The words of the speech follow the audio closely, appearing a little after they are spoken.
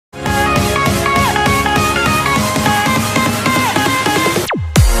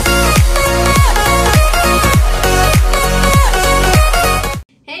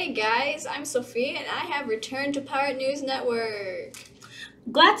return to Pirate News Network.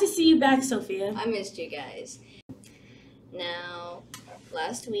 Glad to see you back, Sophia. I missed you guys. Now,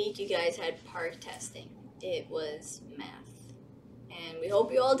 last week you guys had park testing. It was math. And we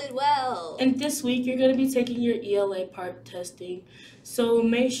hope you all did well. And this week you're going to be taking your ELA park testing. So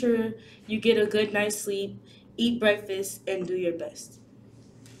make sure you get a good night's sleep, eat breakfast, and do your best.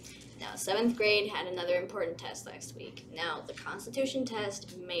 Now, 7th grade had another important test last week. Now, the Constitution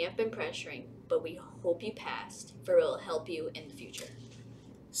test may have been pressuring, but we hope you passed, for it will help you in the future.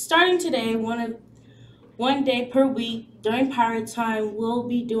 Starting today, one day per week during Pirate Time, we'll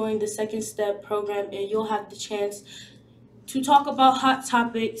be doing the Second Step program, and you'll have the chance to talk about hot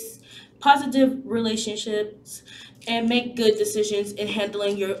topics, positive relationships, and make good decisions in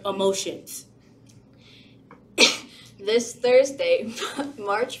handling your emotions. This Thursday,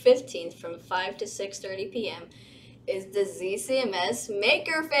 March 15th from 5 to 6:30 p.m. is the ZCMS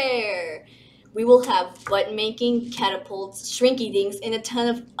Maker Fair. We will have button-making, catapults, shrinky dinks, and a ton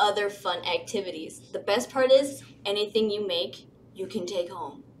of other fun activities. The best part is, anything you make, you can take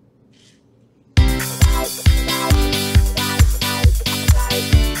home.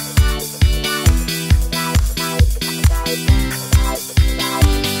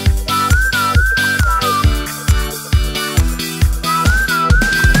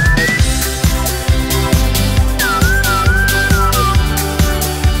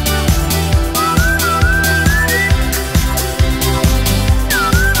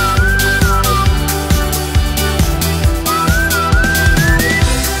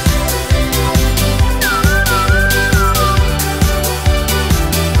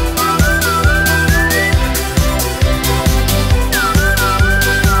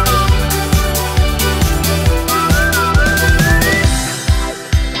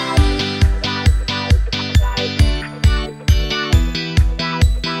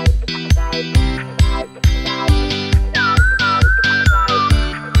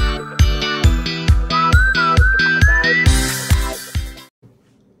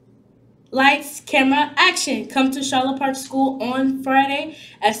 Lights, camera, action! Come to Charlotte Park School on Friday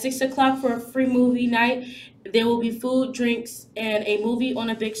at 6 o'clock for a free movie night. There will be food, drinks, and a movie on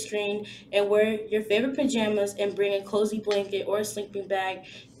a big screen. And wear your favorite pajamas and bring a cozy blanket or a sleeping bag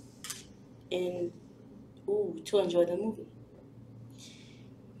to enjoy the movie.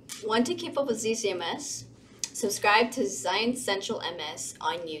 Want to keep up with ZCMS? Subscribe to Zion Central MS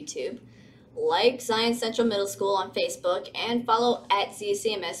on YouTube. Like Zion Central Middle School on Facebook, and follow at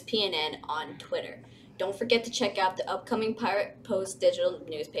ZCMSPNN on Twitter. Don't forget to check out the upcoming Pirate Post digital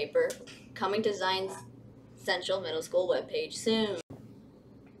newspaper coming to Zion Central Middle School webpage soon.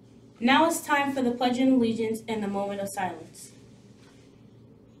 Now it's time for the Pledge of Allegiance and the moment of silence.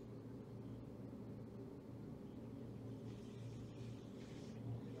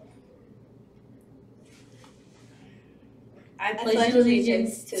 I pledge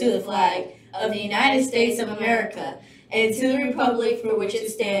allegiance to the flag of the United States of America and to the republic for which it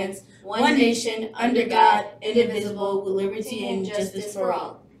stands, one nation, under God, indivisible, with liberty and justice for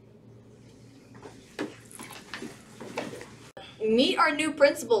all. Meet our new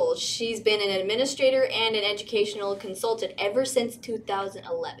principal. She's been an administrator and an educational consultant ever since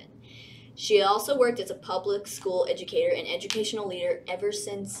 2011. She also worked as a public school educator and educational leader ever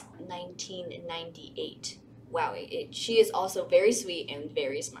since 1998. Wow, she is also very sweet and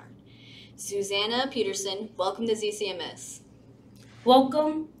very smart. Susanna Peterson, welcome to ZCMS.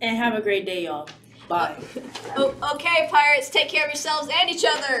 Welcome, and have a great day, y'all. Bye. Okay, Pirates, take care of yourselves and each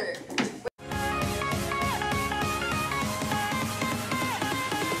other.